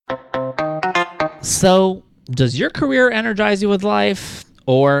So, does your career energize you with life,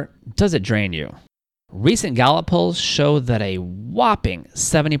 or does it drain you? Recent Gallup polls show that a whopping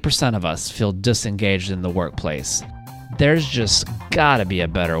 70% of us feel disengaged in the workplace. There's just gotta be a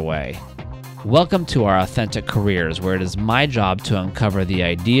better way. Welcome to our Authentic Careers, where it is my job to uncover the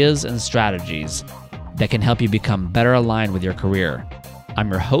ideas and strategies that can help you become better aligned with your career. I'm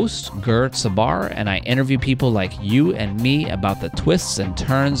your host, Gert Sabar, and I interview people like you and me about the twists and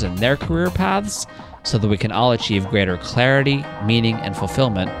turns in their career paths so that we can all achieve greater clarity, meaning, and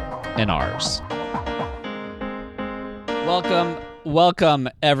fulfillment in ours. Welcome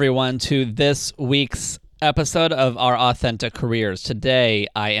everyone to this week's episode of our Authentic Careers. Today,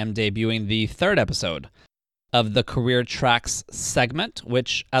 I am debuting the third episode of the Career Tracks segment,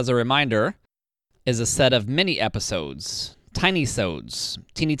 which, as a reminder, is a set of mini episodes. Teeny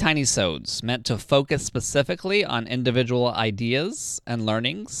tiny sods, meant to focus specifically on individual ideas and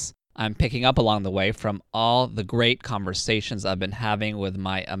learnings I'm picking up along the way from all the great conversations I've been having with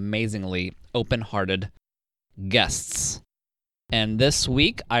my amazingly open-hearted guests. And this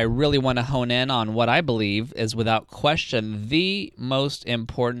week, I really want to hone in on what I believe is, without question, the most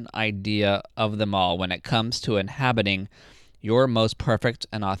important idea of them all when it comes to inhabiting your most perfect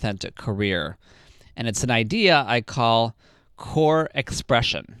and authentic career. And it's an idea I call core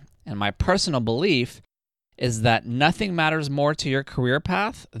expression. And my personal belief is that nothing matters more to your career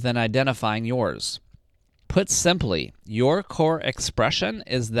path than identifying yours. Put simply, your core expression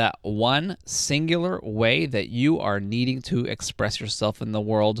is that one singular way that you are needing to express yourself in the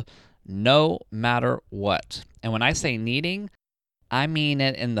world, no matter what. And when I say needing, I mean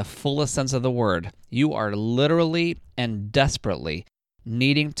it in the fullest sense of the word. You are literally and desperately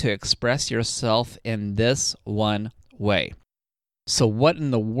needing to express yourself in this one way. So what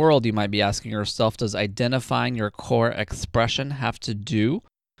in the world, you might be asking yourself, does identifying your core expression have to do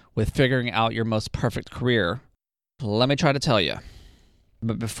with figuring out your most perfect career? Let me try to tell you.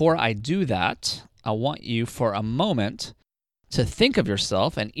 But before I do that, I want you for a moment to think of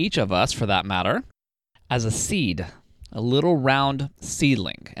yourself, and each of us for that matter, as a seed, a little round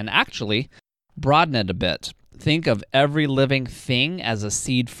seedling. And actually, broaden it a bit. Think of every living thing as a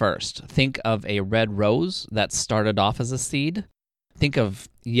seed first. Think of a red rose that started off as a seed. Think of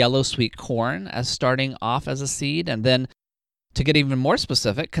yellow sweet corn as starting off as a seed. And then, to get even more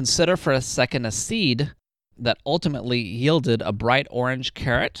specific, consider for a second a seed that ultimately yielded a bright orange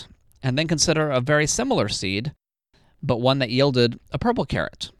carrot. And then consider a very similar seed, but one that yielded a purple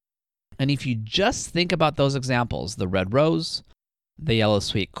carrot. And if you just think about those examples, the red rose, the yellow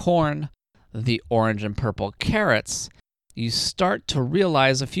sweet corn, the orange and purple carrots, you start to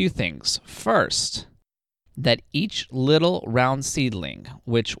realize a few things. First, that each little round seedling,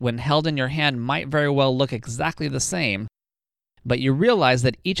 which when held in your hand might very well look exactly the same, but you realize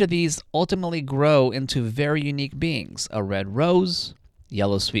that each of these ultimately grow into very unique beings: a red rose,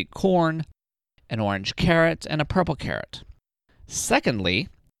 yellow sweet corn, an orange carrot, and a purple carrot. Secondly,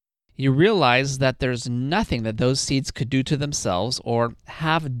 you realize that there's nothing that those seeds could do to themselves or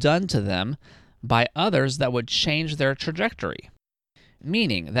have done to them by others that would change their trajectory.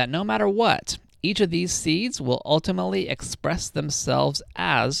 Meaning that no matter what, each of these seeds will ultimately express themselves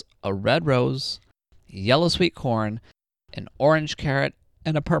as a red rose, yellow sweet corn, an orange carrot,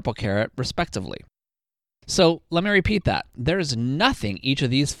 and a purple carrot, respectively. So let me repeat that. There's nothing each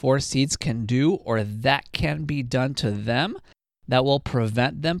of these four seeds can do or that can be done to them that will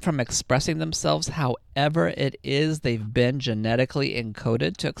prevent them from expressing themselves however it is they've been genetically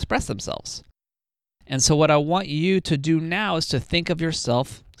encoded to express themselves. And so what I want you to do now is to think of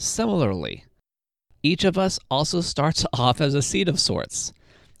yourself similarly. Each of us also starts off as a seed of sorts.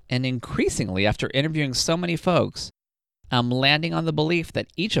 And increasingly, after interviewing so many folks, I'm landing on the belief that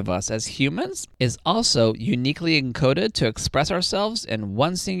each of us as humans is also uniquely encoded to express ourselves in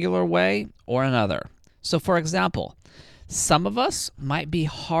one singular way or another. So for example, some of us might be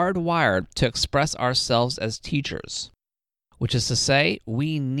hardwired to express ourselves as teachers, which is to say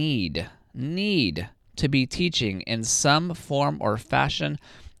we need to be teaching in some form or fashion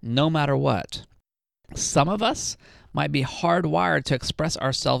no matter what. Some of us might be hardwired to express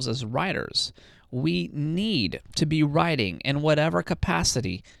ourselves as writers. We need to be writing in whatever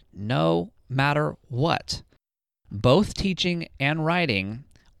capacity, no matter what. Both teaching and writing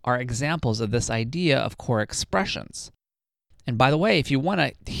are examples of this idea of core expressions. And by the way, if you want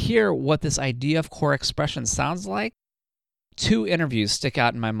to hear what this idea of core expression sounds like, two interviews stick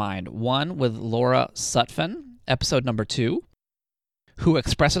out in my mind. One with Laura Sutphin, episode number 2, who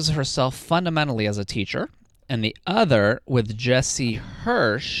expresses herself fundamentally as a teacher, and the other with Jesse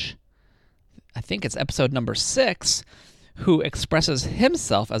Hirsch, I think it's episode number 6, who expresses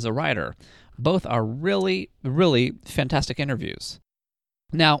himself as a writer. Both are really, really fantastic interviews.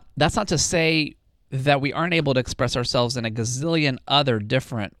 Now, that's not to say that we aren't able to express ourselves in a gazillion other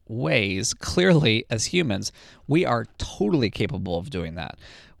different ways. Clearly, as humans, we are totally capable of doing that.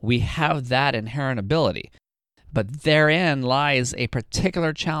 We have that inherent ability. But therein lies a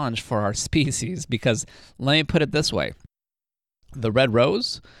particular challenge for our species, because let me put it this way. The red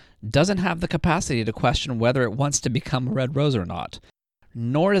rose doesn't have the capacity to question whether it wants to become a red rose or not,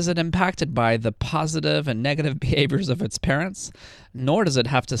 nor is it impacted by the positive and negative behaviors of its parents, nor does it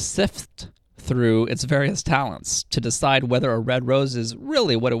have to sift through its various talents to decide whether a red rose is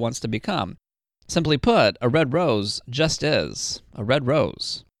really what it wants to become. Simply put, a red rose just is a red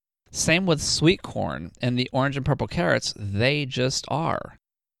rose. Same with sweet corn and the orange and purple carrots, they just are.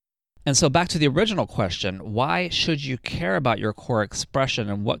 And so back to the original question, why should you care about your core expression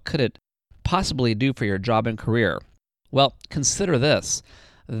and what could it possibly do for your job and career? Well, consider this.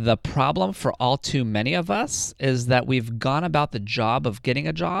 The problem for all too many of us is that we've gone about the job of getting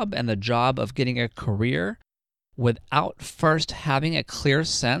a job and the job of getting a career without first having a clear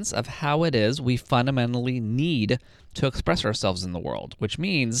sense of how it is we fundamentally need to express ourselves in the world, which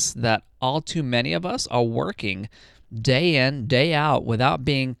means that all too many of us are working day in, day out without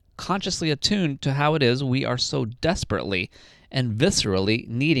being consciously attuned to how it is we are so desperately and viscerally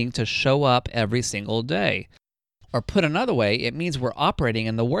needing to show up every single day. Or put another way, it means we're operating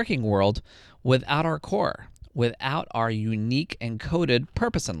in the working world without our core, without our unique encoded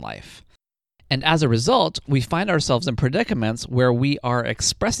purpose in life. And as a result, we find ourselves in predicaments where we are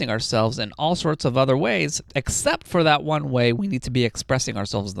expressing ourselves in all sorts of other ways, except for that one way we need to be expressing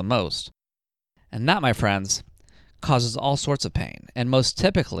ourselves the most. And that, my friends, causes all sorts of pain, and most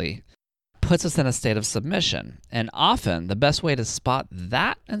typically puts us in a state of submission. And often, the best way to spot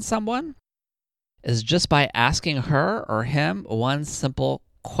that in someone is just by asking her or him one simple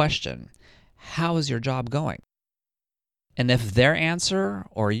question. How is your job going? And if their answer,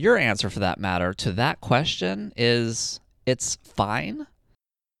 or your answer for that matter, to that question is, it's fine,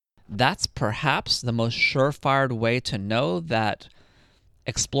 that's perhaps the most surefire way to know that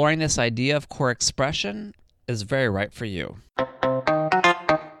exploring this idea of core expression is very right for you.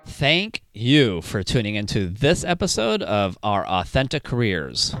 Thank you for tuning into this episode of Our Authentic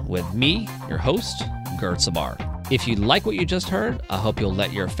Careers with me, your host, Gert Sabar. If you like what you just heard, I hope you'll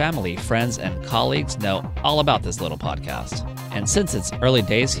let your family, friends, and colleagues know all about this little podcast. And since it's early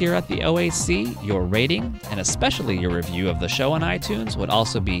days here at the OAC, your rating, and especially your review of the show on iTunes, would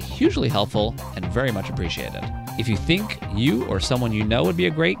also be hugely helpful and very much appreciated. If you think you or someone you know would be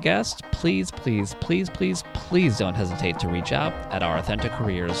a great guest, please don't hesitate to reach out at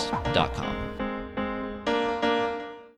ourauthenticcareers.com.